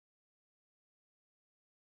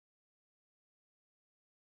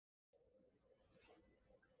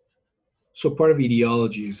So part of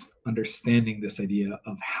etiology is understanding this idea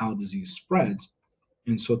of how disease spreads.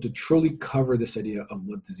 And so to truly cover this idea of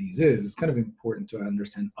what disease is, it's kind of important to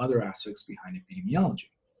understand other aspects behind epidemiology.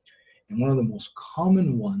 And one of the most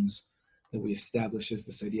common ones that we establish is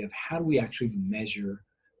this idea of how do we actually measure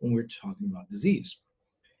when we're talking about disease.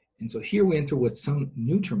 And so here we enter with some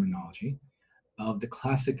new terminology of the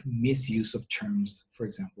classic misuse of terms, for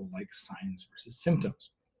example, like signs versus symptoms.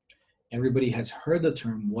 Everybody has heard the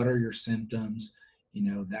term, what are your symptoms?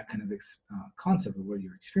 That kind of concept of what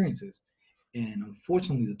your experience is. And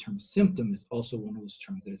unfortunately, the term symptom is also one of those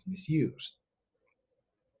terms that is misused.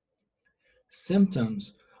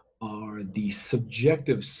 Symptoms are the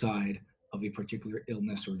subjective side of a particular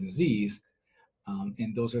illness or disease,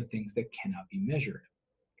 and those are things that cannot be measured.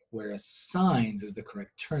 Whereas signs is the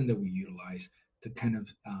correct term that we utilize to kind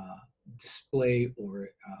of display or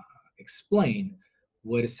explain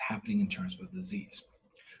what is happening in terms of the disease.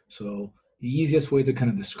 So the easiest way to kind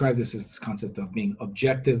of describe this is this concept of being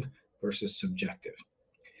objective versus subjective.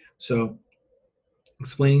 So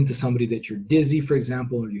explaining to somebody that you're dizzy, for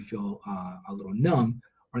example, or you feel a little numb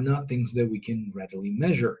are not things that we can readily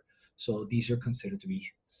measure. So these are considered to be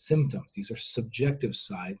symptoms. These are subjective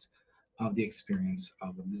sides of the experience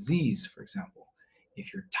of a disease, for example.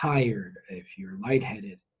 If you're tired, if you're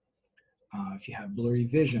lightheaded, if you have blurry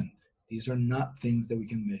vision, these are not things that we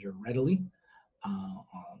can measure readily,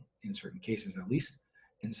 in certain cases at least.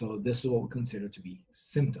 And so this is what we consider to be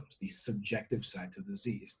symptoms, the subjective sides of the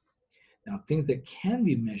disease. Now, things that can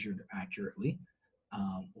be measured accurately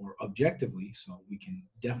or objectively, so we can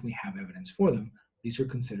definitely have evidence for them, these are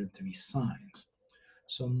considered to be signs.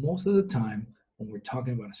 So most of the time, when we're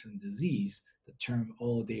talking about a certain disease, the term,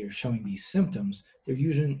 oh, they are showing these symptoms, they're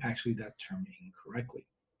using actually that term incorrectly.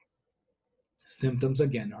 Symptoms,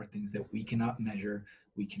 again, are things that we cannot measure,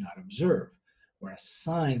 we cannot observe, whereas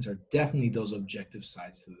signs are definitely those objective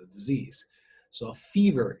sides to the disease. So a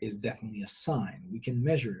fever is definitely a sign. We can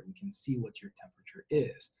measure it, we can see what your temperature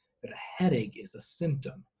is, but a headache is a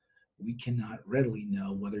symptom. We cannot readily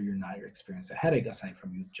know whether or not you're experiencing a headache aside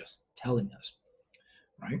from you just telling us,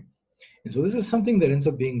 right? And so this is something that ends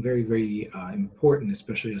up being very, very important,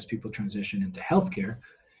 especially as people transition into healthcare.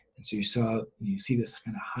 And so you see this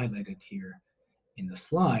kind of highlighted here in the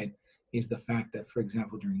slide, is the fact that, for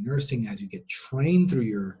example, during nursing, as you get trained through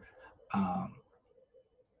your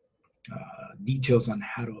details on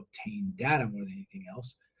how to obtain data more than anything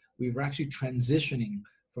else, we were actually transitioning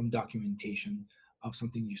from documentation of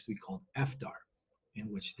something used to be called FDAR,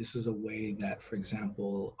 in which this is a way that, for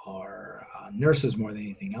example, our nurses more than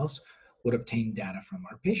anything else would obtain data from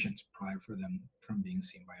our patients prior for them from being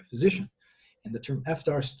seen by a physician. And the term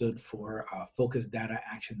FDAR stood for Focused Data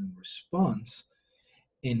Action and Response,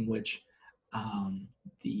 in which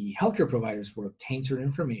the healthcare providers were obtained certain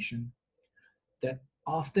information that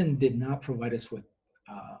often did not provide us with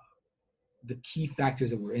the key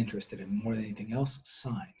factors that we're interested in more than anything else,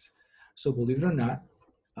 signs. So believe it or not,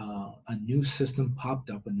 a new system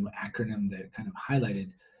popped up, a new acronym that kind of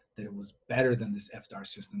highlighted that it was better than this FDAR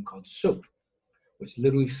system called SOAP, which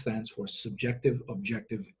literally stands for Subjective,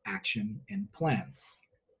 Objective, Action, and Plan.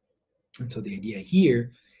 And so the idea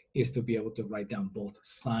here is to be able to write down both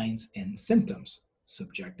signs and symptoms,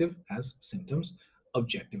 subjective as symptoms,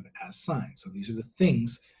 objective as signs. So these are the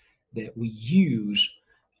things that we use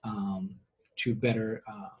to better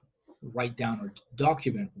write down or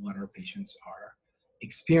document what our patients are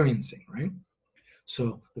experiencing, right?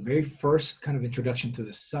 So the very first kind of introduction to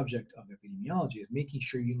the subject of epidemiology is making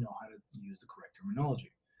sure you know how to use the correct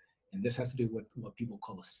terminology. And this has to do with what people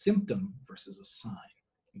call a symptom versus a sign.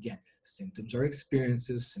 Again, symptoms are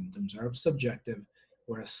experiences, symptoms are subjective,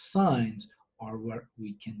 whereas signs are what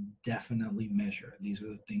we can definitely measure. These are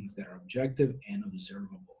the things that are objective and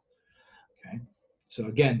observable, okay? So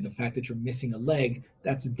again, the fact that you're missing a leg,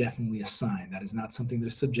 that's definitely a sign. That is not something that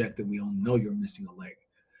is subjective. We all know you're missing a leg,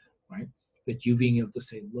 right? But you being able to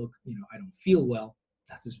say, look, I don't feel well,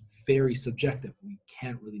 that is very subjective. We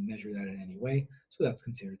can't really measure that in any way, so that's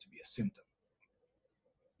considered to be a symptom.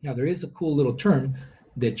 Now, there is a cool little term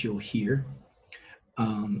that you'll hear,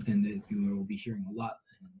 and that you will be hearing a lot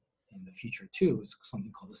in the future too, is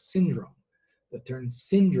something called a syndrome. The term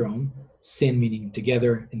syndrome, syn meaning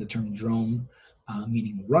together, and the term drome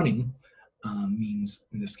meaning running, means,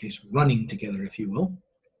 in this case, running together, if you will,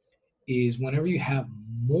 is whenever you have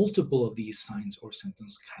multiple of these signs or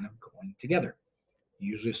symptoms kind of going together,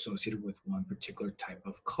 usually associated with one particular type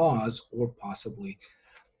of cause or possibly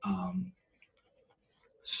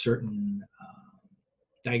certain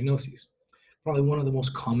diagnoses. Probably one of the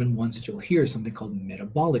most common ones that you'll hear is something called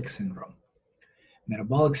metabolic syndrome.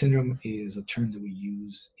 Metabolic syndrome is a term that we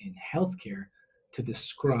use in healthcare to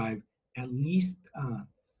describe at least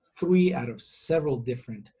 3 out of several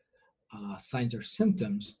different signs or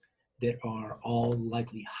symptoms that are all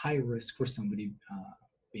likely high risk for somebody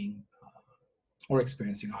being or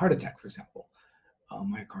experiencing a heart attack, for example,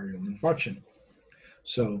 myocardial infarction.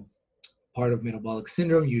 So part of metabolic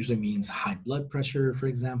syndrome usually means high blood pressure, for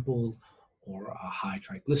example, or a high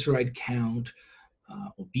triglyceride count,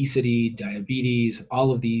 obesity, diabetes.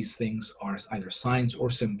 All of these things are either signs or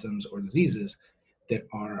symptoms or diseases that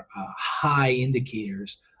are high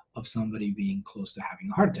indicators of somebody being close to having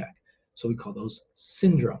a heart attack. So we call those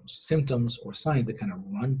syndromes, symptoms or signs that kind of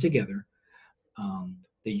run together.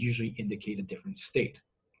 They usually indicate a different state.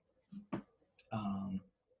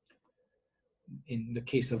 In the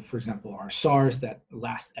case of, for example, our SARS, that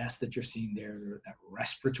last S that you're seeing there, that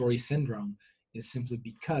respiratory syndrome, is simply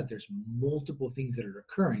because there's multiple things that are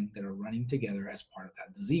occurring that are running together as part of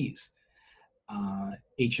that disease.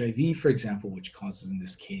 HIV, for example, which causes, in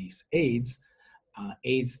this case, AIDS,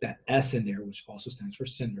 that S in there, which also stands for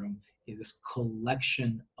syndrome, is this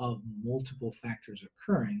collection of multiple factors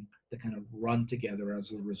occurring that kind of run together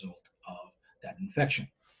as a result of that infection.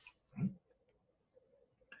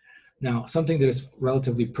 Now, something that is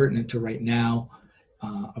relatively pertinent to right now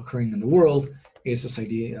occurring in the world is this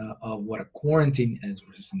idea of what a quarantine is,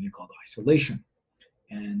 which is something called isolation.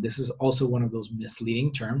 And this is also one of those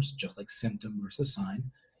misleading terms, just like symptom versus sign,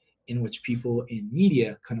 in which people in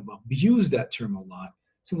media kind of abuse that term a lot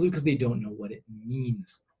simply because they don't know what it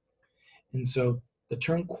means. And so the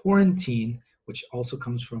term quarantine, which also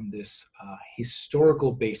comes from this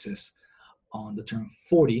historical basis on the term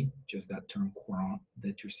 40, which is that term Quran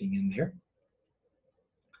that you're seeing in there,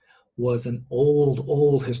 was an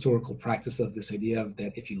old historical practice of this idea of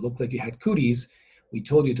that if you looked like you had cooties, we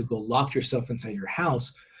told you to go lock yourself inside your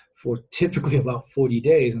house for typically about 40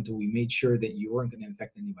 days until we made sure that you weren't going to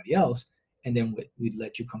infect anybody else, and then we'd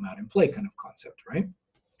let you come out and play kind of concept, right?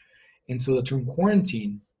 And so the term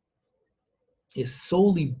quarantine is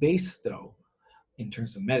solely based, though, in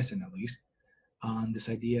terms of medicine at least, on this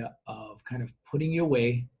idea of kind of putting you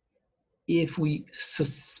away if we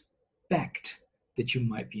suspect that you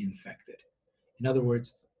might be infected. In other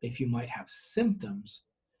words, if you might have symptoms,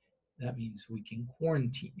 that means we can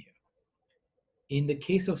quarantine you. In the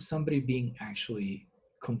case of somebody being actually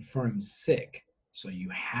confirmed sick, so you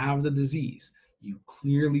have the disease, you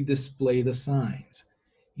clearly display the signs,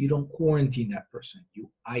 you don't quarantine that person, you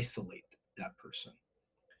isolate that person.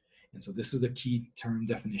 And so this is the key term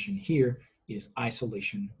definition here, is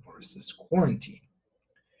isolation versus quarantine.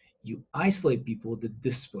 You isolate people that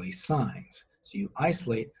display signs. So you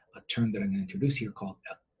isolate a term that I'm going to introduce here called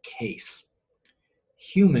a case.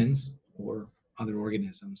 Humans or other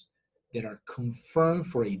organisms that are confirmed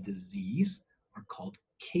for a disease are called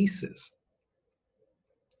cases.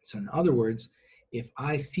 So in other words, if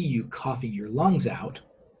I see you coughing your lungs out,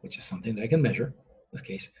 which is something that I can measure, in this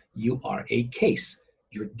case, you are a case.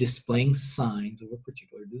 You're displaying signs of a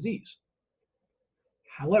particular disease.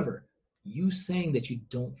 However, you saying that you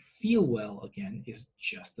don't feel well, again, is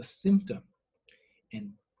just a symptom.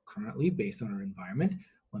 And currently, based on our environment,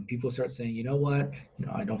 when people start saying, you know what,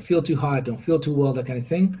 I don't feel too hot, don't feel too well, that kind of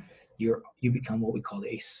thing, you become what we call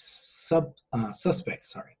a suspect.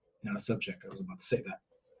 Sorry, not a subject. I was about to say that.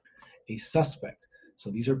 A suspect.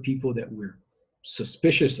 So these are people that we're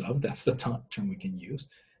suspicious of, that's the term we can use,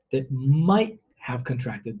 that might have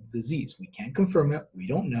contracted the disease. We can't confirm it. We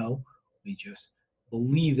don't know. We just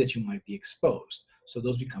believe that you might be exposed. So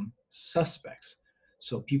those become suspects.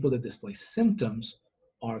 So people that display symptoms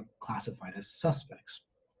are classified as suspects.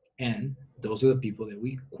 And those are the people that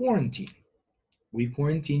we quarantine. We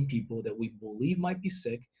quarantine people that we believe might be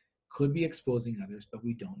sick, could be exposing others, but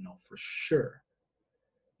we don't know for sure.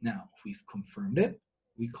 Now, if we've confirmed it,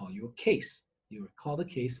 we call you a case. You are called a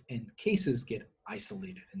case, and cases get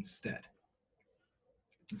isolated instead.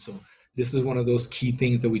 And so this is one of those key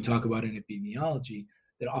things that we talk about in epidemiology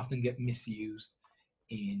that often get misused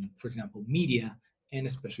in, for example, media, and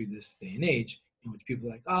especially this day and age, in which people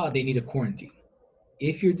are like, they need a quarantine.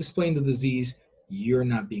 If you're displaying the disease, you're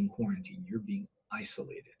not being quarantined, you're being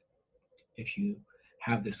isolated. If you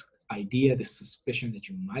have this idea, this suspicion that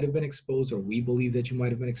you might have been exposed, or we believe that you might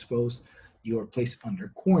have been exposed, you are placed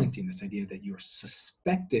under quarantine, this idea that you're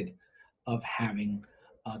suspected of having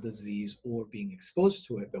a disease or being exposed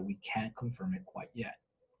to it, but we can't confirm it quite yet.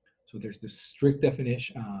 So there's this strict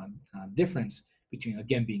definition, difference between,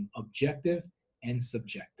 again, being objective and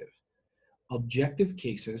subjective. Objective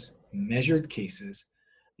cases, measured cases,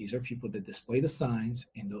 these are people that display the signs,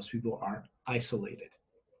 and those people are isolated.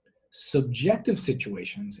 Subjective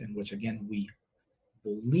situations in which, again, we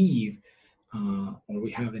believe, or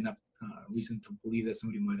we have enough reason to believe that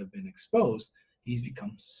somebody might have been exposed, these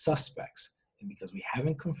become suspects. And because we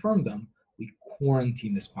haven't confirmed them, we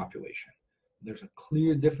quarantine this population. There's a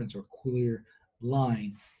clear difference or clear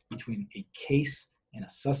line between a case and a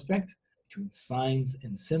suspect, between signs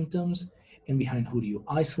and symptoms, and behind who do you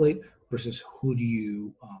isolate versus who do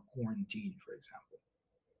you quarantine, for example.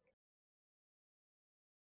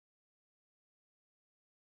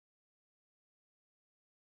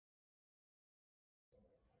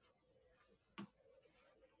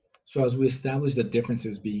 So as we establish the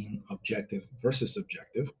differences being objective versus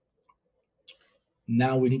subjective,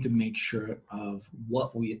 now we need to make sure of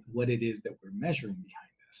what it is that we're measuring behind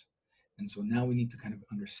this. And so now we need to kind of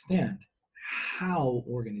understand how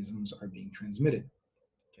organisms are being transmitted.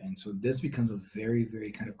 Okay? And so this becomes a very, very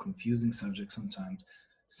kind of confusing subject sometimes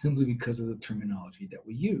simply because of the terminology that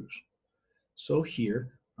we use. So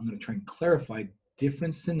here, I'm going to try and clarify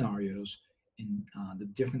different scenarios in the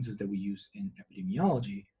differences that we use in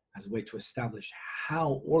epidemiology as a way to establish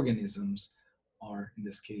how organisms are, in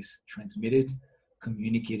this case, transmitted,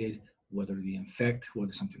 communicated, whether they infect,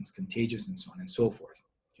 whether something's contagious, and so on and so forth.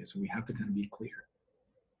 Okay, so we have to kind of be clear.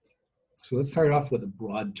 So let's start off with a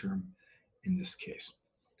broad term in this case,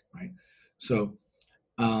 right? So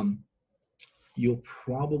you'll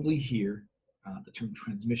probably hear the term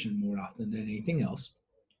transmission more often than anything else.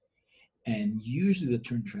 And usually the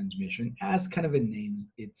term transmission, as kind of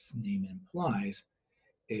its name implies,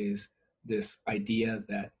 is this idea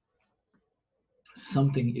that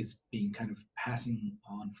something is being kind of passing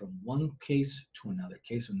on from one case to another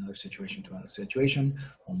case, another situation to another situation,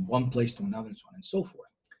 from one place to another, and so on and so forth.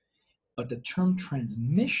 But the term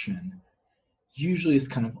transmission usually is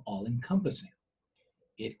kind of all encompassing.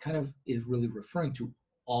 It kind of is really referring to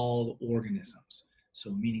all organisms. So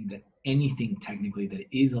meaning that anything technically that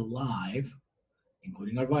is alive,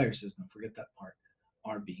 including our viruses, don't forget that part,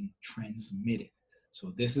 are being transmitted.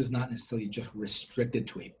 So this is not necessarily just restricted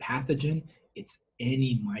to a pathogen, it's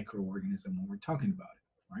any microorganism when we're talking about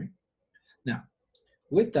it, right? Now,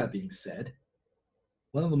 with that being said,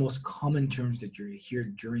 one of the most common terms that you hear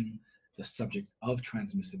during the subject of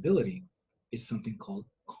transmissibility is something called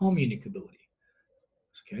communicability,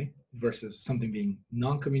 okay, versus something being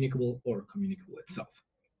non-communicable or communicable itself.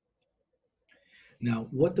 Now,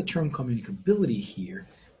 what the term communicability here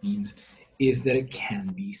means is that it can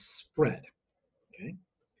be spread, okay?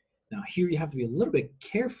 Now, here you have to be a little bit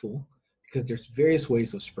careful because there's various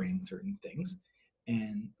ways of spreading certain things,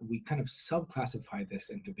 and we kind of subclassify this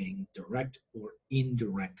into being direct or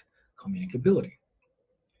indirect communicability.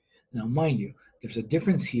 Now, mind you, there's a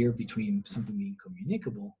difference here between something being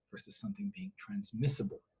communicable versus something being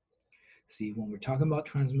transmissible. See, when we're talking about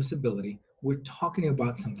transmissibility, we're talking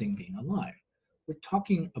about something being alive. We're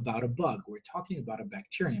talking about a bug. We're talking about a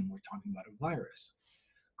bacterium. We're talking about a virus.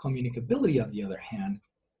 Communicability, on the other hand,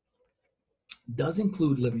 does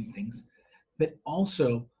include living things, but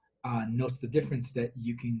also notes the difference that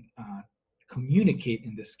you can communicate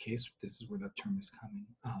in this case. This is where that term is coming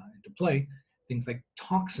into play. Things like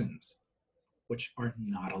toxins, which are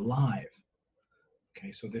not alive.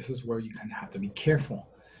 Okay, so this is where you kind of have to be careful.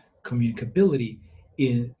 Communicability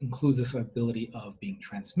includes this ability of being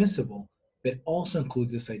transmissible, but also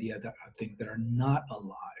includes this idea that things that are not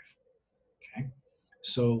alive. Okay,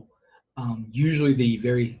 so usually the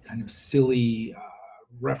very kind of silly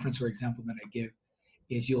reference or example that I give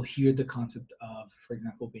is you'll hear the concept of, for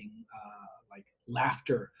example, being like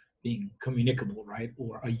laughter being communicable, right?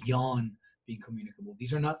 Or a yawn being communicable.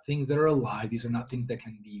 These are not things that are alive. These are not things that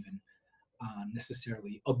can be even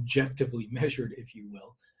necessarily objectively measured, if you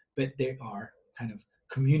will, but they are kind of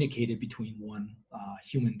communicated between one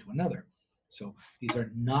human to another. So these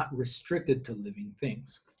are not restricted to living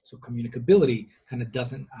things. So communicability kind of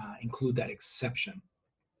doesn't include that exception.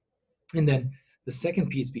 And then the second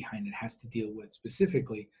piece behind it has to deal with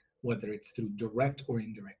specifically whether it's through direct or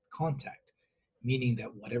indirect contact, meaning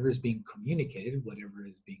that whatever is being communicated, whatever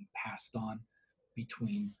is being passed on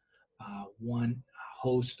between one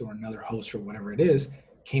host or another host or whatever it is,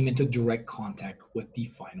 came into direct contact with the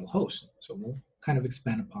final host. So we'll kind of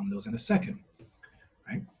expand upon those in a second,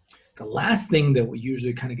 right? The last thing that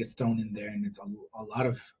usually kind of gets thrown in there, and it's a lot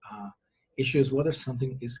of issues, whether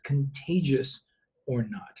something is contagious or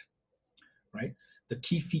not, right? The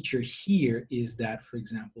key feature here is that, for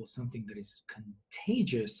example, something that is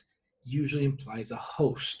contagious usually implies a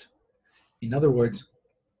host. In other words,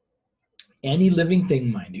 any living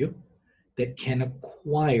thing, mind you, that can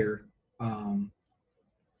acquire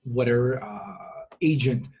whatever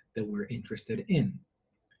agent that we're interested in.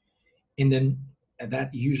 And then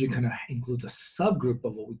that usually kind of includes a subgroup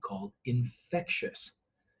of what we call infectious.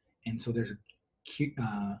 And so there's a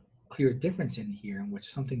clear difference in here in which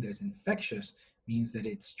something that is infectious means that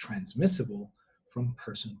it's transmissible from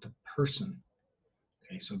person to person.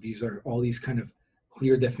 Okay, so these are all these kind of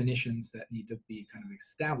clear definitions that need to be kind of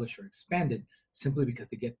established or expanded simply because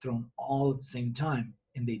they get thrown all at the same time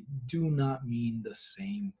and they do not mean the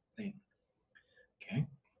same thing. Okay,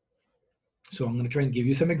 so I'm going to try and give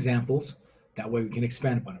you some examples. That way we can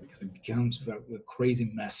expand upon it because it becomes a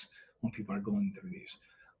crazy mess when people are going through these.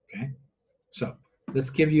 Okay, so let's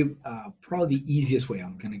give you probably the easiest way.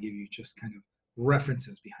 I'm going to give you just kind of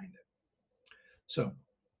references behind it. So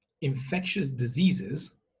infectious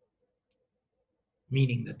diseases,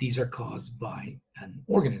 meaning that these are caused by an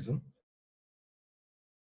organism,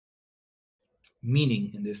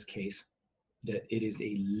 meaning in this case that it is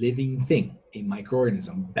a living thing, a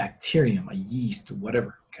microorganism, bacterium, a yeast,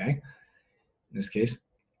 whatever, okay? In this case,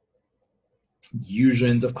 usually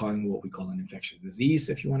ends up causing what we call an infectious disease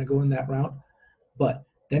if you want to go in that route. But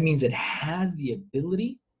that means it has the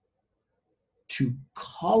ability to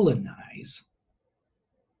colonize,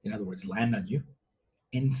 in other words, land on you,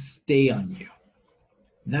 and stay on you.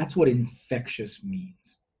 That's what infectious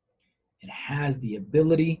means. It has the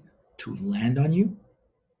ability to land on you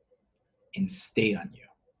and stay on you.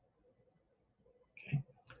 Okay?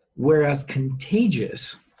 Whereas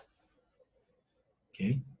contagious,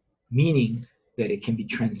 okay, meaning that it can be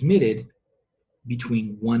transmitted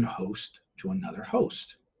between one host to another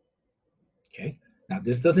host. Okay? Now,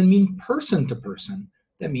 this doesn't mean person to person.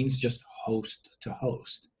 That means just host to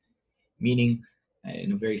host, meaning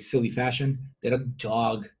in a very silly fashion that a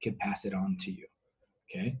dog can pass it on to you.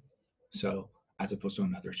 Okay? So, as opposed to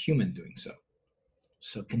another human doing so.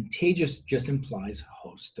 So, contagious just implies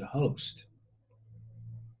host to host.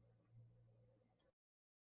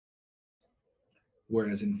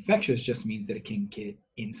 Whereas infectious just means that it can get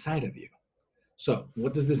inside of you. So,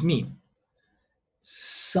 what does this mean?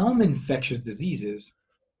 Some infectious diseases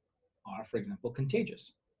are, for example,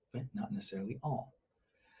 contagious, but not necessarily all.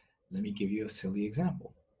 Let me give you a silly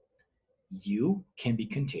example. You can be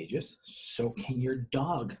contagious, so can your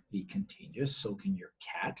dog be contagious, so can your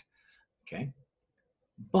cat, okay?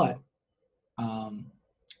 But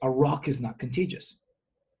a rock is not contagious.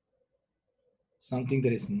 Something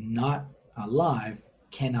that is not alive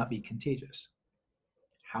cannot be contagious.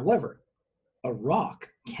 However, a rock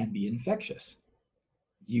can be infectious.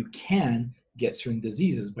 You can get certain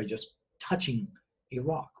diseases by just touching a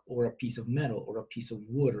rock or a piece of metal or a piece of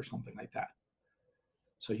wood or something like that.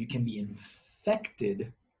 So you can be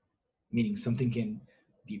infected, meaning something can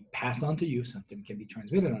be passed on to you, something can be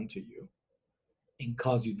transmitted onto you and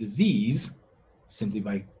cause you disease simply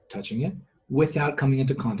by touching it without coming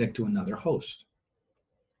into contact to another host.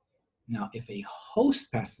 Now, if a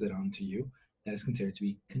host passes it on to you, that is considered to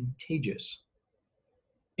be contagious.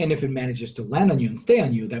 And if it manages to land on you and stay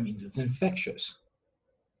on you, that means it's infectious.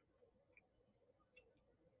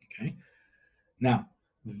 Okay. Now,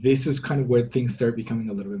 this is kind of where things start becoming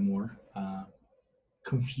a little bit more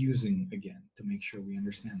confusing again, to make sure we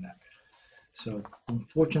understand that. So,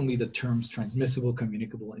 unfortunately, the terms transmissible,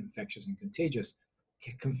 communicable, infectious, and contagious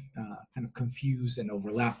kind of confuse and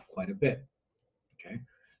overlap quite a bit. Okay.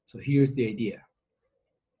 So here's the idea.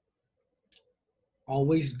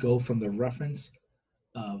 Always go from the reference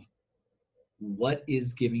of what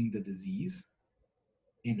is giving the disease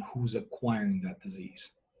and who's acquiring that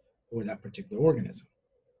disease or that particular organism.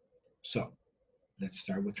 So let's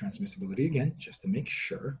start with transmissibility again, just to make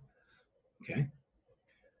sure. Okay.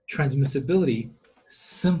 Transmissibility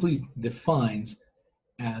simply defines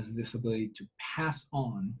as this ability to pass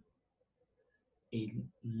on a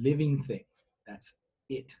living thing. That's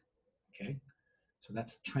it. Okay. So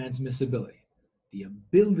that's transmissibility. The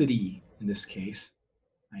ability in this case,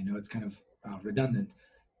 I know it's kind of redundant,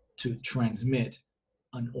 to transmit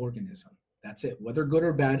an organism. That's it. Whether good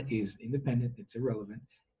or bad is independent, it's irrelevant.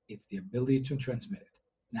 It's the ability to transmit it.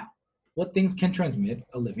 Now, what things can transmit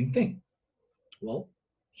a living thing? Well,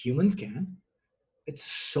 humans can. It's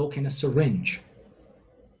so can a syringe.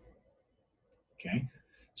 Okay?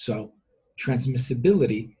 So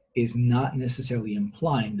transmissibility is not necessarily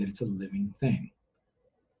implying that it's a living thing.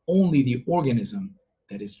 Only the organism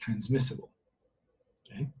that is transmissible.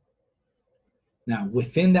 Okay? Now,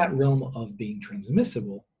 within that realm of being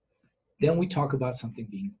transmissible, then we talk about something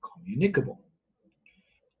being communicable.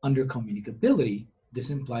 Under communicability, this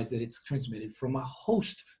implies that it's transmitted from a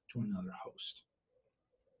host to another host.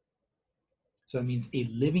 So that means a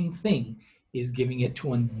living thing is giving it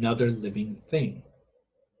to another living thing.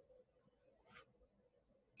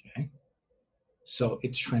 Okay? So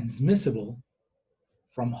it's transmissible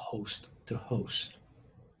from host to host.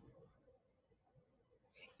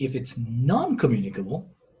 If it's non-communicable,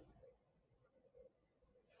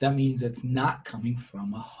 that means it's not coming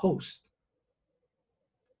from a host.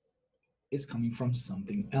 It's coming from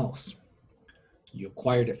something else. You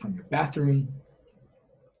acquired it from your bathroom,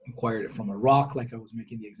 acquired it from a rock, like I was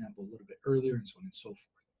making the example a little bit earlier, and so on and so forth.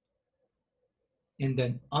 And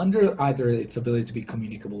then under either its ability to be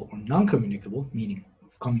communicable or non-communicable, meaning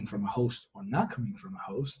coming from a host or not coming from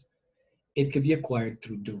a host, it could be acquired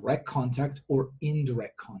through direct contact or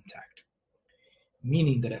indirect contact.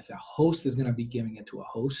 Meaning that if a host is going to be giving it to a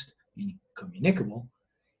host, meaning communicable,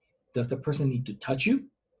 does the person need to touch you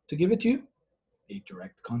to give it to you? A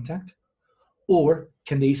direct contact. Or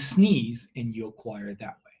can they sneeze and you acquire it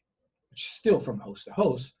that way? Which is still from host to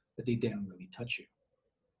host, but they didn't really touch you.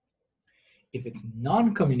 If it's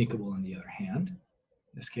non-communicable, on the other hand,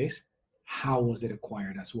 in this case, how was it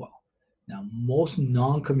acquired as well? Now, most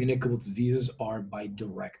non-communicable diseases are by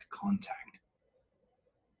direct contact.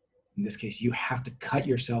 In this case, you have to cut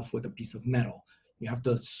yourself with a piece of metal. You have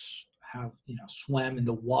to have, swam in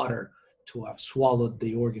the water to have swallowed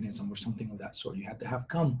the organism or something of that sort. You have to have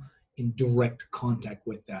come in direct contact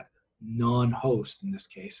with that non-host, in this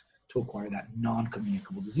case, to acquire that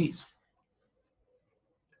non-communicable disease.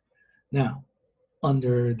 Now,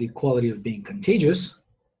 under the quality of being contagious,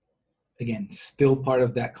 again, still part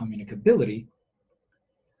of that communicability,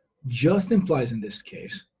 just implies in this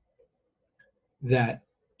case that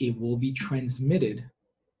it will be transmitted,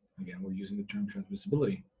 again, we're using the term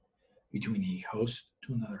transmissibility, between a host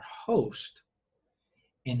to another host,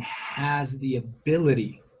 and has the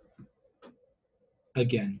ability,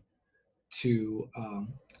 again, to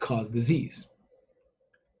cause disease.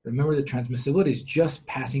 Remember, the transmissibility is just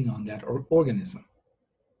passing on that organism.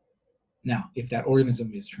 Now, if that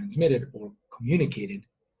organism is transmitted or communicated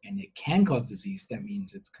and it can cause disease, that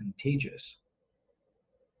means it's contagious.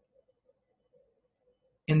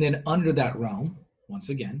 And then under that realm, once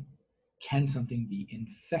again, can something be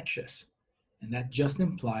infectious? And that just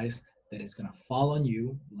implies that it's going to fall on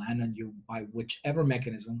you, land on you by whichever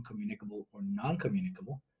mechanism, communicable or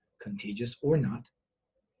non-communicable, contagious or not,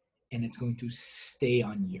 and it's going to stay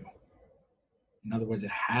on you. In other words,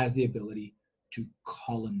 it has the ability to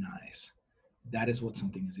colonize. That is what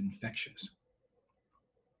something is infectious.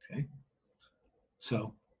 Okay?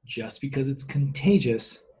 So just because it's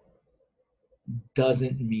contagious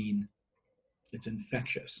doesn't mean it's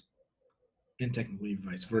infectious, and technically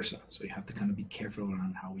vice versa. So you have to kind of be careful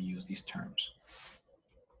around how we use these terms.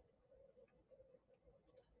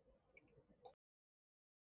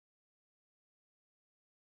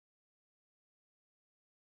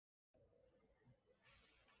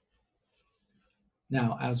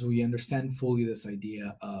 Now, as we understand fully this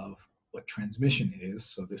idea of what transmission is,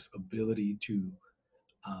 so this ability to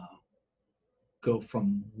go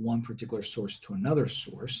from one particular source to another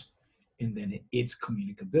source, and then its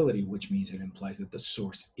communicability, which means it implies that the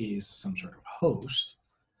source is some sort of host,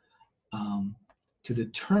 to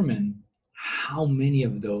determine how many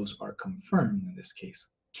of those are confirmed, in this case,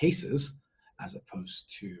 cases, as opposed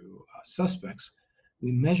to suspects,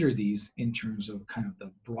 we measure these in terms of kind of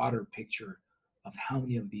the broader picture of how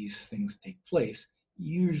many of these things take place,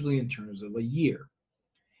 usually in terms of a year.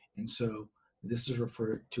 And so this is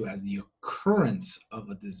referred to as the occurrence of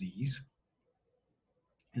a disease.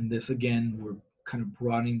 And this, again, we're kind of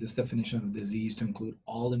broadening this definition of disease to include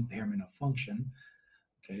all impairment of function.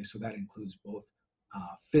 Okay, so that includes both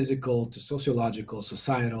physical to sociological,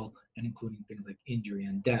 societal, and including things like injury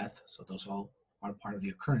and death. So those all are part of the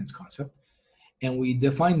occurrence concept. And we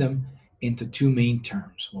define them into two main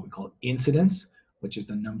terms, what we call incidence, which is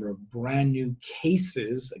the number of brand new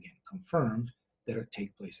cases, again, confirmed, that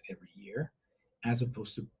take place every year, as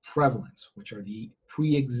opposed to prevalence, which are the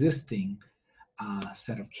pre-existing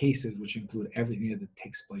set of cases, which include everything that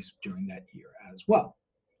takes place during that year as well.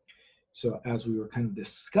 So as we were kind of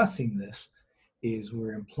discussing this, is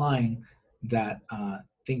we're implying that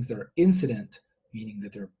things that are incident, meaning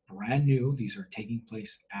that they're brand new, these are taking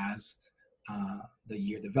place as the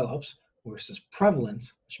year develops, versus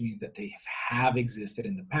prevalence, which means that they have existed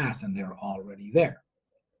in the past and they're already there.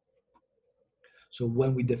 So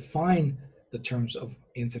when we define the terms of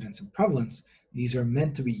incidence and prevalence, these are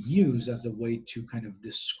meant to be used as a way to kind of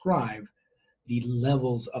describe the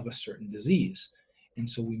levels of a certain disease. And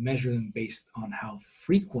so we measure them based on how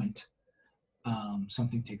frequent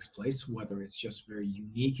something takes place, whether it's just very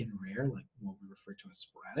unique and rare, like what we refer to as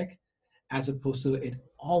sporadic, as opposed to it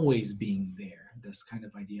always being there. This kind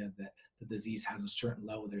of idea that the disease has a certain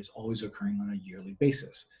level that is always occurring on a yearly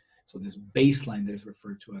basis. So this baseline that is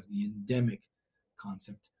referred to as the endemic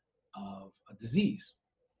concept of a disease.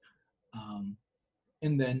 Um,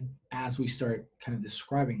 and then as we start kind of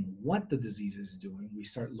describing what the disease is doing, we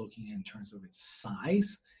start looking in terms of its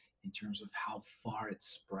size, in terms of how far it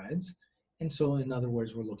spreads. And so, in other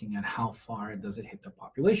words, we're looking at how far does it hit the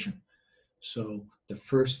population. So the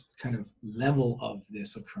first kind of level of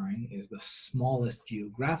this occurring is the smallest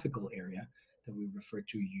geographical area that we refer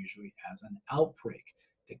to usually as an outbreak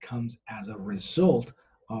that comes as a result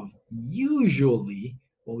of usually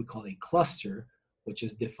what we call a cluster, which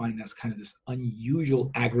is defined as kind of this unusual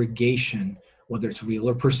aggregation, whether it's real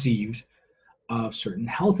or perceived, of certain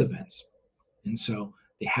health events. And so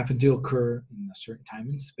they happen to occur in a certain time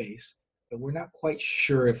and space, but we're not quite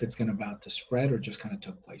sure if it's going to about to spread or just kind of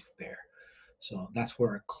took place there. So that's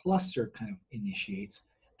where a cluster kind of initiates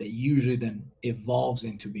that usually then evolves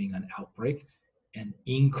into being an outbreak and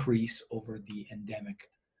increase over the endemic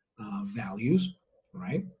values,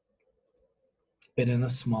 right? But in a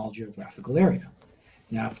small geographical area.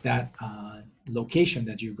 Now, if that location,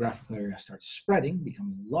 that geographical area starts spreading,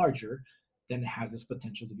 becoming larger, then it has this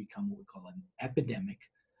potential to become what we call an epidemic.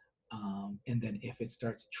 And then if it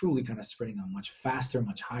starts truly kind of spreading on much faster,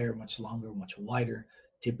 much higher, much longer, much wider,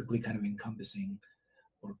 typically kind of encompassing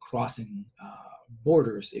or crossing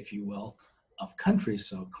borders, if you will, of countries,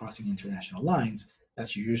 so crossing international lines,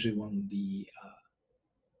 that's usually when the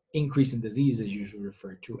increase in disease is usually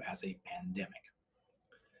referred to as a pandemic.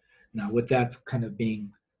 Now, with that kind of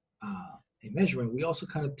being a measurement, we also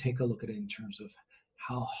kind of take a look at it in terms of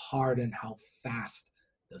how hard and how fast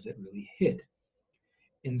does it really hit.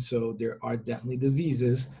 And so there are definitely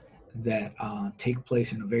diseases that take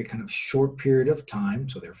place in a very kind of short period of time,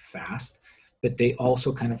 so they're fast, but they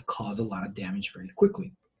also kind of cause a lot of damage very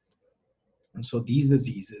quickly. And so these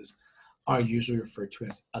diseases are usually referred to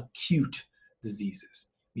as acute diseases,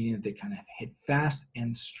 meaning that they kind of hit fast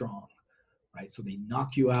and strong, right? So they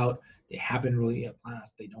knock you out, they happen really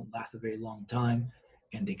fast, they don't last a very long time,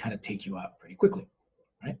 and they kind of take you out pretty quickly,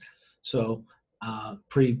 right? So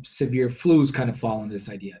pretty severe flus kind of fall in this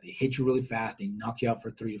idea. They hit you really fast, they knock you out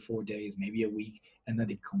for 3 to 4 days, maybe a week, and then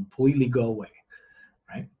they completely go away,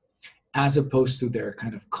 right? As opposed to their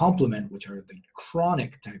kind of complement, which are the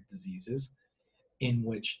chronic type diseases, in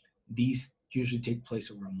which these usually take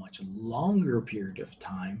place over a much longer period of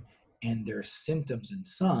time, and their symptoms and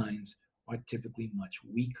signs are typically much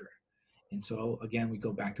weaker. And so, again, we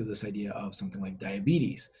go back to this idea of something like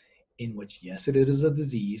diabetes, in which, yes, it is a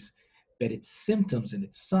disease, but its symptoms and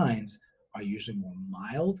its signs are usually more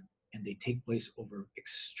mild, and they take place over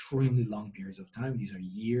extremely long periods of time. These are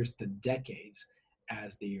years to decades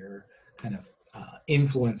as they are kind of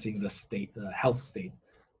influencing the health state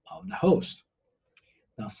of the host.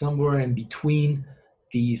 Now, somewhere in between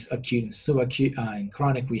these acute and subacute and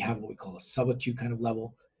chronic, we have what we call a subacute kind of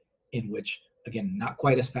level, in which, again, not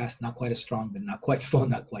quite as fast, not quite as strong, but not quite slow,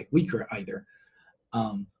 not quite weaker either.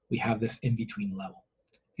 We have this in between level.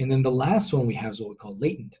 And then the last one we have is what we call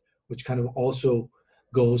latent, which kind of also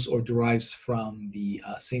goes or derives from the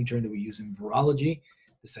same term that we use in virology,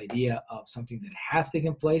 this idea of something that has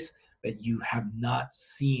taken place, but you have not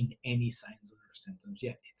seen any signs or symptoms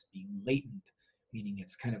yet. It's being latent, meaning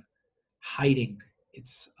it's kind of hiding,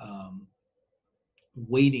 it's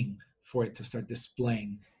waiting for it to start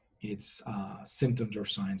displaying its symptoms or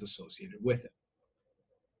signs associated with it.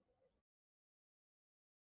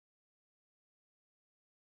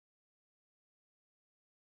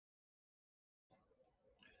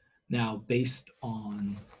 Now, based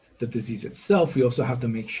on the disease itself, we also have to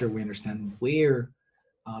make sure we understand where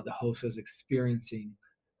the host is experiencing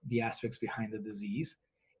the aspects behind the disease.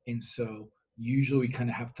 And so usually we kind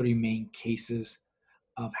of have three main cases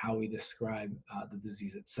of how we describe the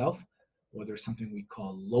disease itself, whether it's something we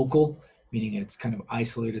call local, meaning it's kind of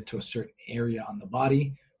isolated to a certain area on the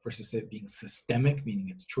body, versus it being systemic, meaning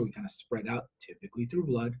it's truly kind of spread out, typically through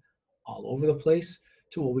blood, all over the place,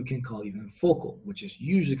 to what we can call even focal, which is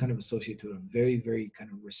usually kind of associated to a very, very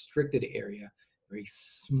kind of restricted area, very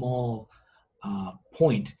small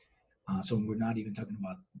point. So we're not even talking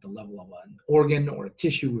about the level of an organ or a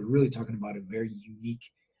tissue. We're really talking about a very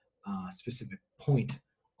unique, specific point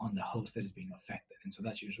on the host that is being affected. And so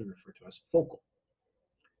that's usually referred to as focal.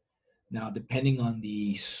 Now, depending on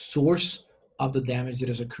the source of the damage that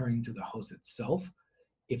is occurring to the host itself,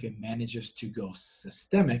 if it manages to go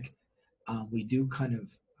systemic, we do kind of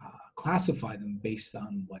classify them based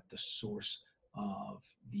on what the source of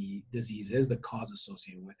the disease is, the cause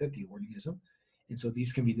associated with it, the organism. And so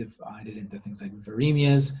these can be divided into things like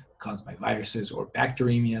viremias caused by viruses, or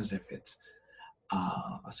bacteremias if it's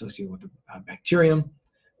associated with a bacterium.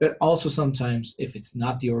 But also sometimes if it's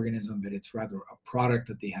not the organism, but it's rather a product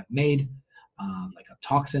that they have made, like a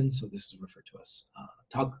toxin. So this is referred to as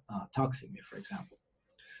toxemia, for example.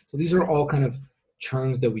 So these are all kind of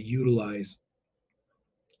terms that we utilize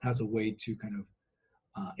as a way to kind of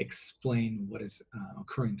explain what is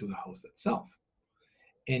occurring to the host itself.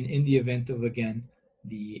 And in the event of, again,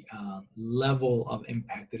 the level of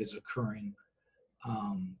impact that is occurring,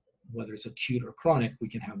 whether it's acute or chronic, we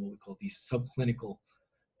can have what we call these subclinical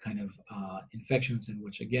kind of infections, in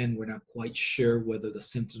which, again, we're not quite sure whether the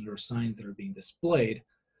symptoms or signs that are being displayed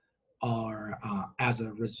are as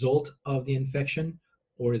a result of the infection,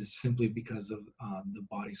 or is simply because of the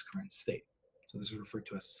body's current state. So this is referred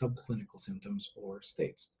to as subclinical symptoms or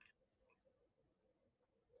states.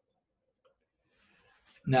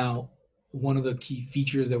 Now, one of the key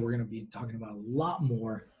features that we're going to be talking about a lot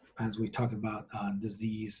more as we talk about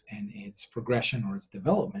disease and its progression or its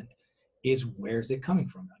development is, where is it coming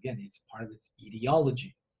from? Again, it's part of its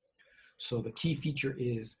etiology. So the key feature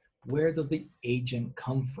is, where does the agent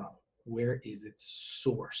come from? Where is its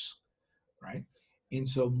source, right? And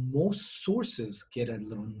so most sources get a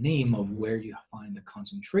little name of where you find the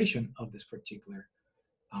concentration of this particular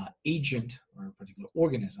agent or a particular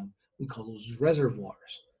organism. We call those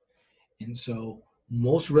reservoirs. And so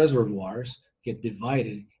most reservoirs get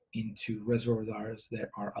divided into reservoirs that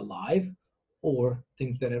are alive or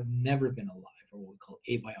things that have never been alive, or what we call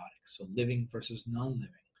abiotic, so living versus non-living.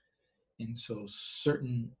 And so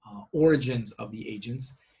certain origins of the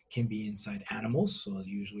agents can be inside animals. So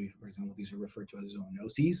usually, for example, these are referred to as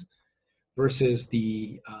zoonoses, versus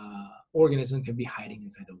the organism can be hiding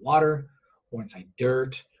inside the water or inside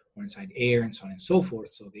dirt or inside air and so on and so forth.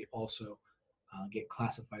 So they also get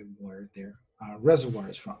classified where their reservoir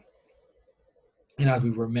is from. And as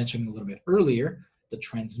we were mentioning a little bit earlier, the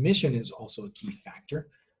transmission is also a key factor.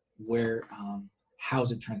 Where how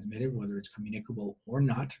is it transmitted, whether it's communicable or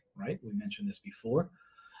not, right? We mentioned this before.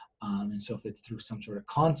 And so if it's through some sort of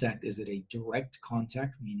contact, is it a direct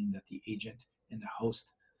contact, meaning that the agent and the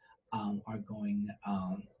host are coming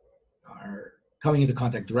into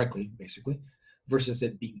contact directly, basically, versus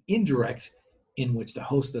it being indirect, in which the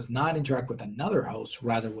host does not interact with another host,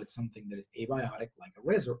 rather with something that is abiotic, like a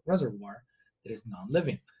reservoir that is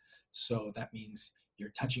non-living. So that means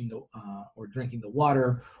you're touching the or drinking the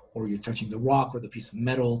water, or you're touching the rock or the piece of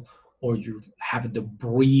metal, or you happen to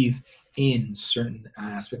breathe in certain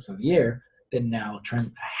aspects of the air that now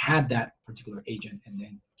had that particular agent and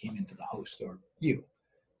then came into the host, or you in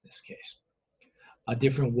this case. A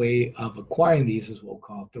different way of acquiring these is what we'll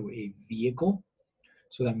call through a vehicle.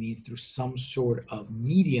 So that means through some sort of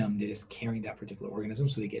medium that is carrying that particular organism,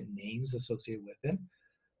 so they get names associated with it.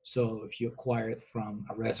 So if you acquire it from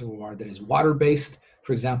a reservoir that is water-based,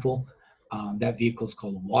 for example, that vehicle is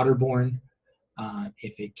called waterborne.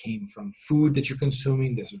 If it came from food that you're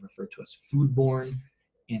consuming, this is referred to as foodborne,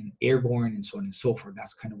 and airborne, and so on and so forth.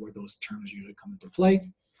 That's kind of where those terms usually come into play.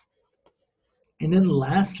 And then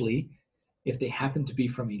lastly, if they happen to be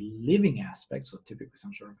from a living aspect, so typically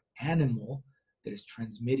some sort of animal that is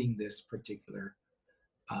transmitting this particular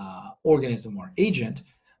organism or agent,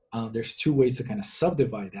 there's two ways to kind of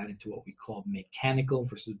subdivide that into what we call mechanical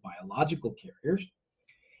versus biological carriers.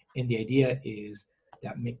 And the idea is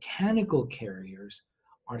that mechanical carriers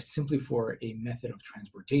are simply for a method of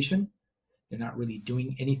transportation. They're not really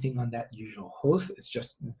doing anything on that usual host. It's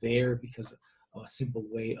just there because of a simple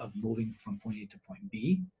way of moving from point A to point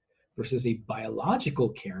B, versus a biological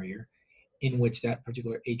carrier in which that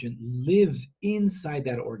particular agent lives inside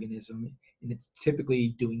that organism, and it's typically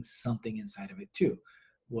doing something inside of it too.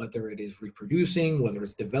 Whether it is reproducing, whether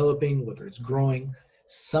it's developing, whether it's growing,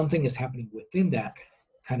 something is happening within that,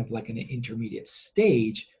 kind of like an intermediate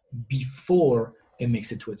stage before it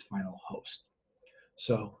makes it to its final host.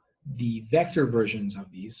 So the vector versions of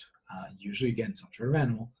these, usually again some sort of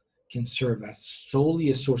animal, can serve as solely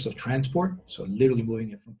a source of transport, so literally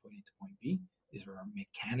moving it from point A to point B. These are our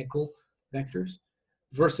mechanical vectors,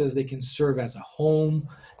 versus they can serve as a home,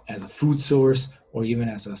 as a food source, or even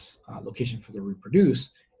as a location for the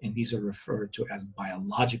reproduce, and these are referred to as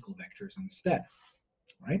biological vectors instead,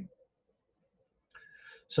 right?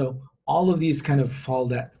 So all of these kind of fall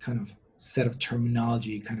that kind of set of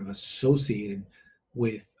terminology kind of associated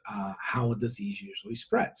with how a disease usually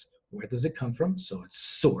spreads. Where does it come from? So its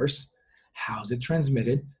source. How's it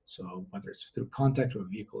transmitted? So whether it's through contact, through a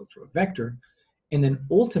vehicle, or through a vector. And then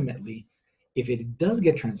ultimately, if it does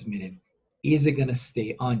get transmitted, is it going to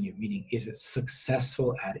stay on you? Meaning, is it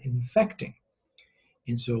successful at infecting?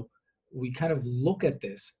 And so we kind of look at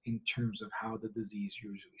this in terms of how the disease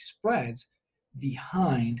usually spreads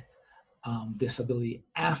behind this ability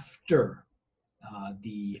after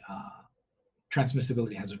the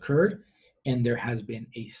transmissibility has occurred, and there has been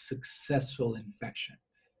a successful infection,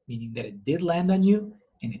 meaning that it did land on you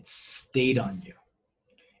and it stayed on you.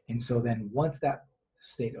 And so then once that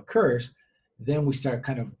state occurs, then we start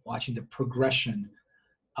kind of watching the progression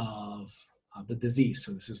of, the disease.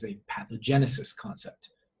 So this is a pathogenesis concept,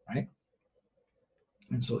 right?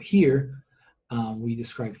 And so here we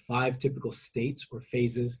describe 5 typical states or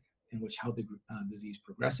phases in which how the disease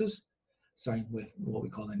progresses, starting with what we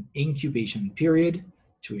call an incubation period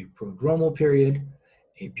to a prodromal period,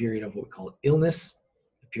 a period of what we call illness,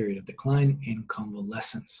 a period of decline, and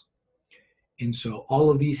convalescence. And so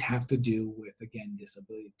all of these have to do with, again, this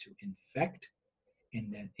ability to infect.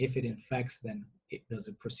 And then if it infects, then it does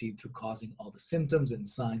it proceed through causing all the symptoms and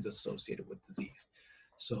signs associated with disease.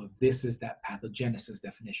 So this is that pathogenesis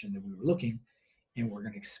definition that we were looking, and we're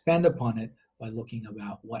going to expand upon it by looking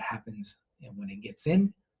about what happens when it gets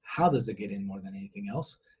in. How does it get in more than anything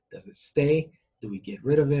else? Does it stay? Do we get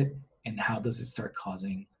rid of it? And how does it start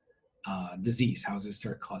causing disease? How does it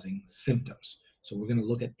start causing symptoms? So we're going to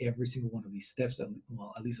look at every single one of these steps,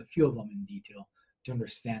 well, at least a few of them in detail, to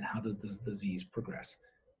understand how does this disease progress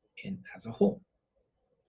as a whole.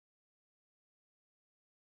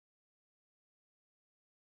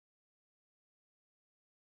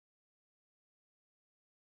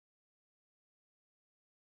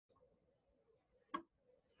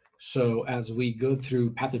 So as we go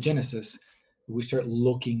through pathogenesis, we start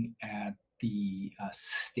looking at the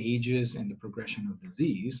stages and the progression of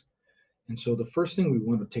disease. And so the first thing we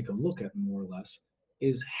want to take a look at, more or less,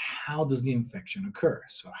 is how does the infection occur?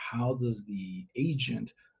 So how does the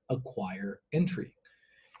agent acquire entry?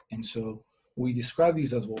 And so we describe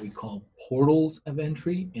these as what we call portals of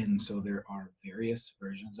entry. And so there are various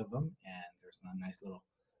versions of them. And there's a nice little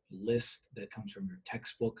list that comes from your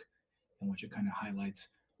textbook, in which it kind of highlights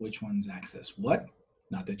which ones access what.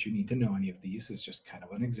 Not that you need to know any of these, it's just kind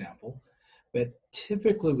of an example. But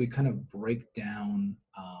typically we kind of break down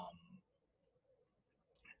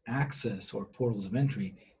access or portals of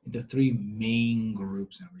entry into 3 main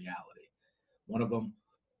groups in reality. One of them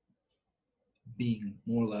being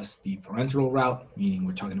more or less the parenteral route, meaning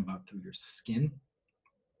we're talking about through your skin,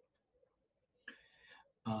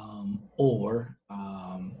 or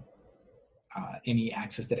any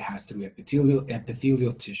access that has through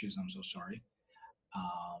epithelial tissues, I'm so sorry,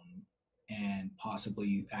 and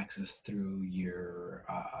possibly access through your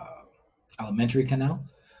alimentary canal,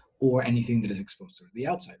 or anything that is exposed to the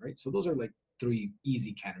outside, right? So those are like 3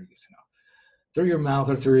 easy categories to know. Through your mouth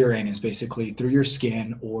or through your anus, basically, through your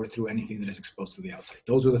skin or through anything that is exposed to the outside.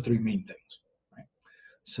 Those are the 3 main things, right?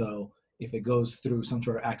 So if it goes through some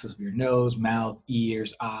sort of access of your nose, mouth,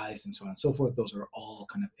 ears, eyes, and so on and so forth, those are all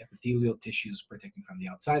kind of epithelial tissues protecting from the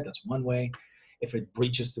outside. That's one way. If it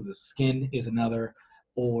breaches through the skin is another,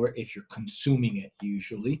 or if you're consuming it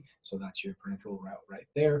usually. So that's your parenteral route right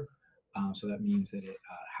there. So that means that it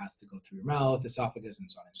has to go through your mouth, esophagus,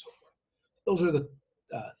 and so on and so forth. Those are the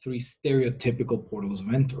 3 stereotypical portals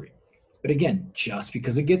of entry. But again, just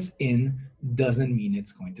because it gets in doesn't mean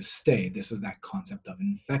it's going to stay. This is that concept of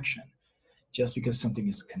infection. Just because something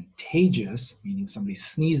is contagious, meaning somebody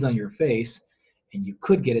sneezed on your face and you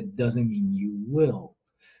could get it, doesn't mean you will.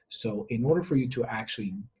 So in order for you to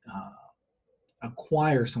actually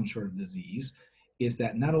acquire some sort of disease, is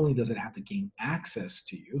that not only does it have to gain access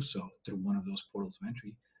to you, so through one of those portals of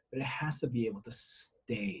entry, but it has to be able to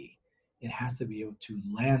stay. It has to be able to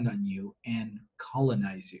land on you and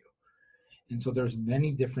colonize you. And so there's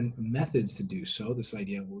many different methods to do so. This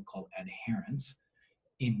idea of what we call adherence,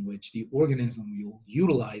 in which the organism will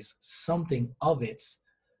utilize something of its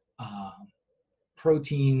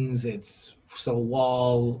proteins, its cell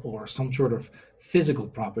wall, or some sort of physical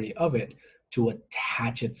property of it to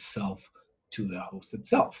attach itself to the host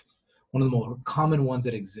itself. One of the more common ones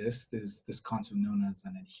that exist is this concept known as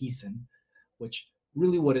an adhesin, which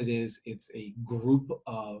really what it is, it's a group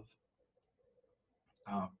of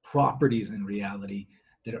properties in reality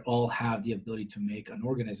that all have the ability to make an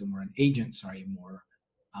organism or an agent, more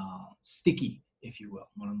sticky, if you will.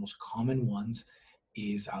 One of the most common ones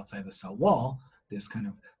is outside the cell wall, this kind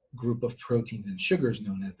of group of proteins and sugars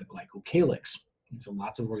known as the glycocalyx. And so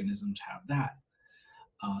lots of organisms have that.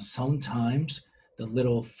 Sometimes the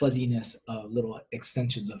little fuzziness of little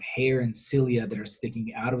extensions of hair and cilia that are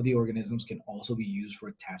sticking out of the organisms can also be used for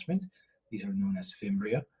attachment. These are known as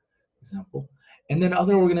fimbria, for example. And then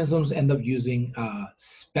other organisms end up using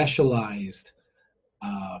specialized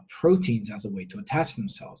proteins as a way to attach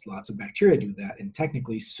themselves. Lots of bacteria do that, and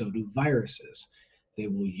technically so do viruses. They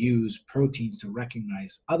will use proteins to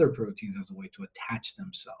recognize other proteins as a way to attach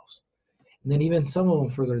themselves. And then even some of them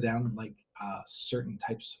further down, like certain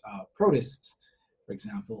types of protists, for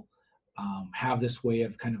example, have this way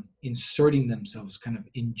of kind of inserting themselves, kind of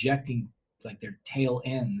injecting like their tail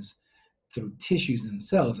ends through tissues and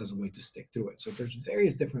cells as a way to stick through it. So there's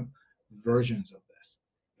various different versions of this.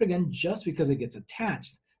 But again, just because it gets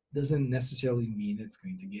attached doesn't necessarily mean it's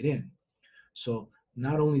going to get in. So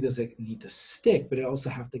not only does it need to stick, but it also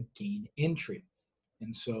have to gain entry.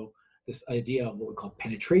 And so this idea of what we call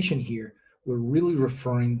penetration here, we're really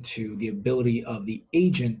referring to the ability of the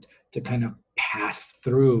agent to kind of pass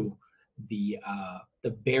through the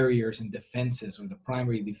barriers and defenses, or the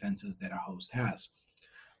primary defenses that a host has,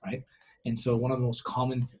 right? And so one of the most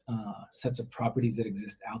common sets of properties that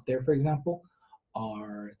exist out there, for example,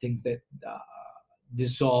 are things that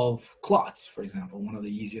dissolve clots, for example. One of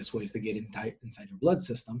the easiest ways to get inside your blood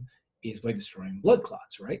system is by destroying blood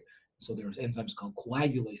clots, right? So there's enzymes called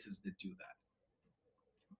coagulases that do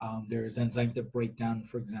that. There's enzymes that break down,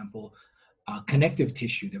 for example, connective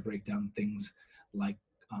tissue, that break down things like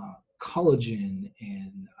collagen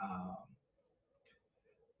and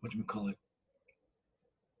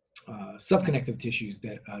subconnective tissues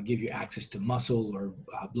that give you access to muscle or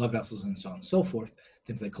blood vessels and so on and so forth.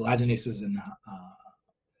 Things like collagenases and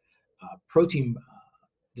protein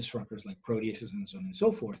disruptors like proteases and so on and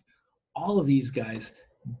so forth. All of these guys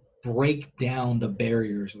break down the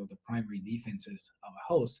barriers or the primary defenses of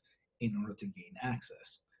a host in order to gain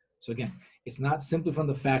access. So again, it's not simply from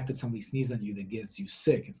the fact that somebody sneezes on you that gets you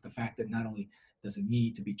sick. It's the fact that not only does it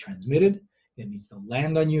need to be transmitted, it needs to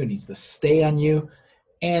land on you, it needs to stay on you,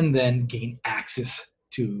 and then gain access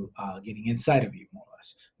to getting inside of you, more or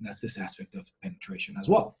less. And that's this aspect of penetration as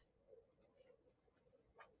well.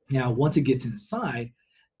 Now, once it gets inside,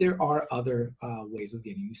 there are other ways of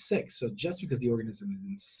getting you sick. So just because the organism is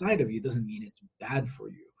inside of you doesn't mean it's bad for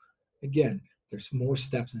you. Again, there's more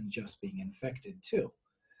steps than just being infected too.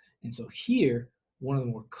 And so here, one of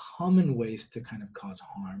the more common ways to kind of cause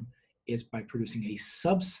harm is by producing a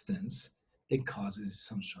substance that causes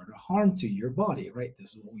some sort of harm to your body, right?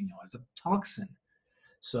 This is what we know as a toxin.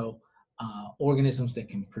 So organisms that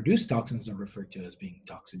can produce toxins are referred to as being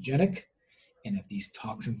toxigenic. And if these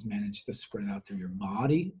toxins manage to spread out through your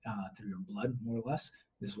body, through your blood, more or less,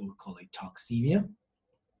 this is what we call a toxemia.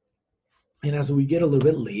 And as we get a little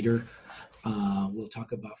bit later, we'll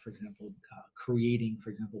talk about, for example, creating,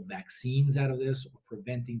 for example, vaccines out of this, or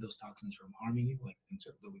preventing those toxins from harming you, like things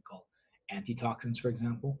that we call antitoxins, for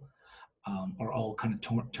example, are all kind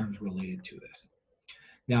of terms related to this.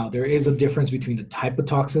 Now, there is a difference between the type of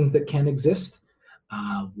toxins that can exist.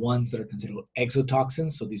 Ones that are considered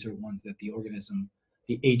exotoxins, so these are ones that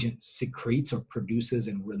the agent secretes or produces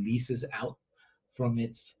and releases out from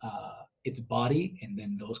its body, and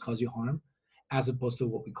then those cause you harm, as opposed to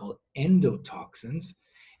what we call endotoxins.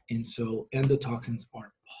 And so endotoxins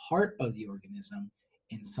are part of the organism,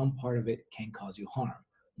 and some part of it can cause you harm.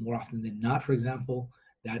 More often than not, for example,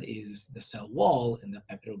 that is the cell wall and the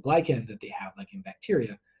peptidoglycan that they have, like in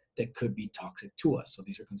bacteria, that could be toxic to us. So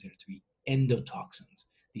these are considered to be endotoxins.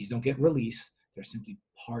 These don't get released. They're simply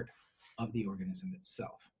part of the organism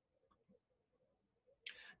itself.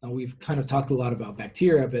 Now, we've kind of talked a lot about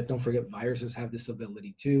bacteria, but don't forget viruses have this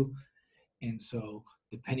ability too. And so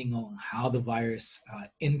depending on how the virus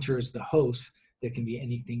enters the host, there can be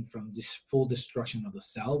anything from this full destruction of the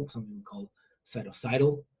cell, something we call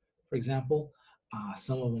cytocidal, for example.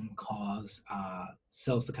 Some of them cause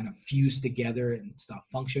cells to kind of fuse together and stop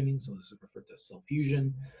functioning. So this is referred to as cell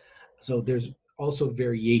fusion. So there's also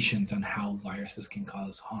variations on how viruses can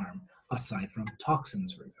cause harm, aside from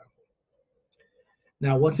toxins, for example.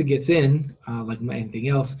 Now, once it gets in, like anything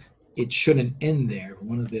else, it shouldn't end there.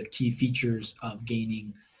 One of the key features of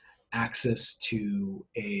gaining access to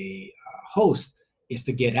a host is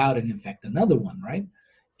to get out and infect another one, right?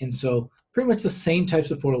 And so pretty much the same types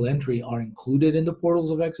of portal entry are included in the portals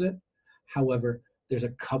of exit. However, there's a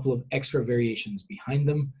couple of extra variations behind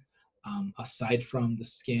them, aside from the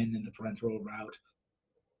skin and the parenteral route,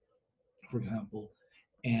 for example,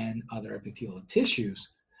 and other epithelial tissues.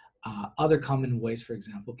 Other common ways, for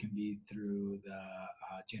example, can be through the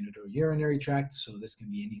genitourinary tract. So this can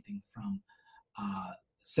be anything from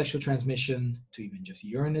sexual transmission to even just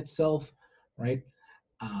urine itself, right?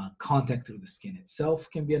 Contact through the skin itself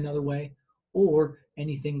can be another way, or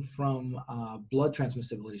anything from blood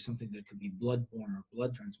transmissibility, something that could be blood-borne or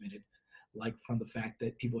blood transmitted, like from the fact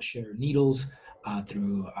that people share needles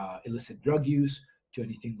through illicit drug use, to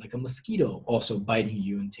anything like a mosquito also biting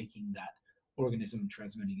you and taking that organism and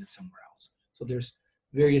transmitting it somewhere else. So there's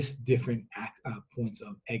various different points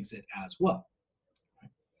of exit as well.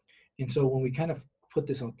 And so when we kind of put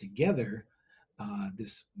this all together,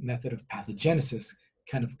 this method of pathogenesis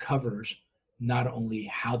kind of covers not only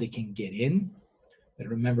how they can get in, But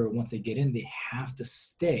remember, once they get in, they have to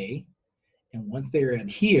stay. And once they're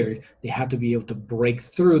adhered, they have to be able to break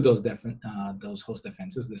through those host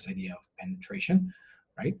defenses, this idea of penetration,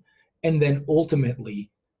 right? And then ultimately,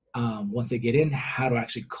 once they get in, how to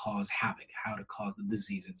actually cause havoc, how to cause the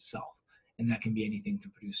disease itself. And that can be anything to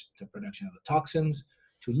produce the production of the toxins,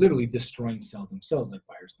 to literally destroying cells themselves like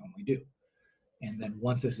viruses normally do. And then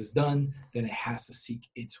once this is done, then it has to seek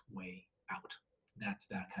its way out. That's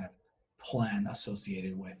that kind of plan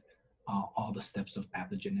associated with all the steps of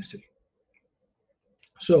pathogenicity.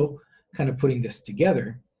 So kind of putting this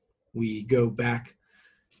together, we go back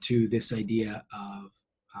to this idea of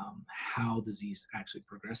how disease actually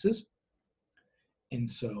progresses. And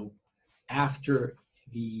so after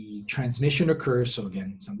the transmission occurs, so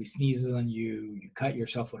again, somebody sneezes on you, you cut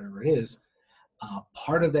yourself, whatever it is,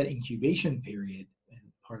 part of that incubation period and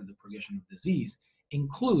part of the progression of disease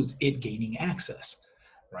includes it gaining access,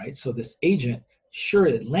 right? So this agent, sure,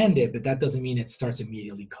 it landed, but that doesn't mean it starts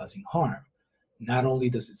immediately causing harm. Not only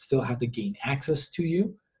does it still have to gain access to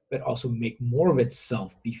you, but also make more of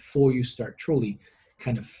itself before you start truly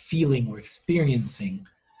kind of feeling or experiencing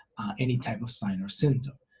any type of sign or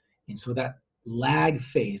symptom. And so that lag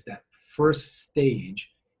phase, that first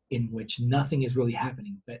stage in which nothing is really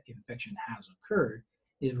happening, but infection has occurred,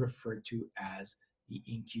 is referred to as the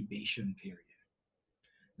incubation period.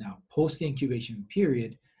 Now, post the incubation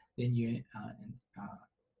period, then you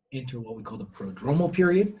enter what we call the prodromal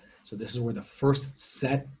period. So this is where the first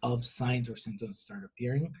set of signs or symptoms start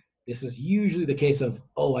appearing. This is usually the case of,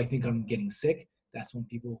 oh, I think I'm getting sick. That's when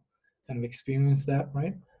people kind of experience that,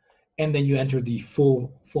 right? And then you enter the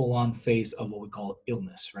full-on phase of what we call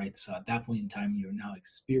illness, right? So at that point in time, you're now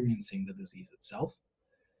experiencing the disease itself.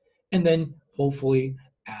 And then hopefully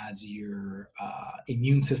as your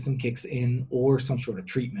immune system kicks in or some sort of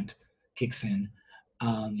treatment kicks in,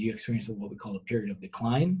 you experience what we call a period of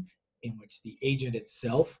decline, in which the agent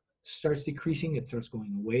itself starts decreasing, it starts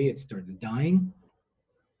going away, it starts dying.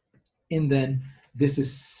 And then this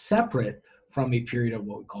is separate from a period of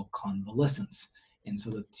what we call convalescence. And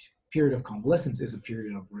so the period of convalescence is a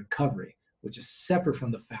period of recovery, which is separate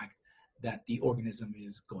from the fact that the organism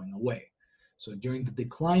is going away. So during the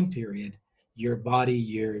decline period, your body,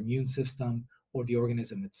 your immune system, or the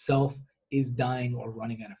organism itself is dying or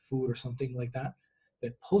running out of food or something like that.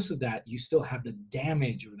 But post of that, you still have the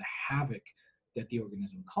damage or the havoc that the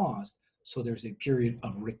organism caused. So there's a period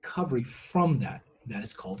of recovery from that. That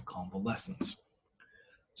is called convalescence.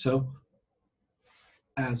 So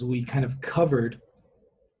as we kind of covered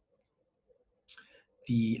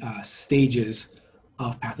the stages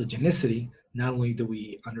of pathogenicity, not only do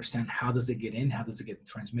we understand how does it get in, how does it get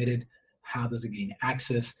transmitted, how does it gain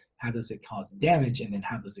access, how does it cause damage, and then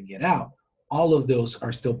how does it get out, all of those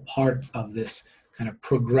are still part of this kind of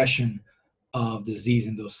progression of disease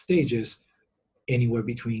in those stages, anywhere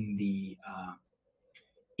between the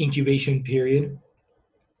incubation period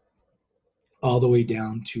all the way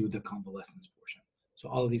down to the convalescence portion. So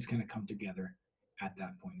all of these kind of come together at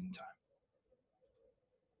that point in time.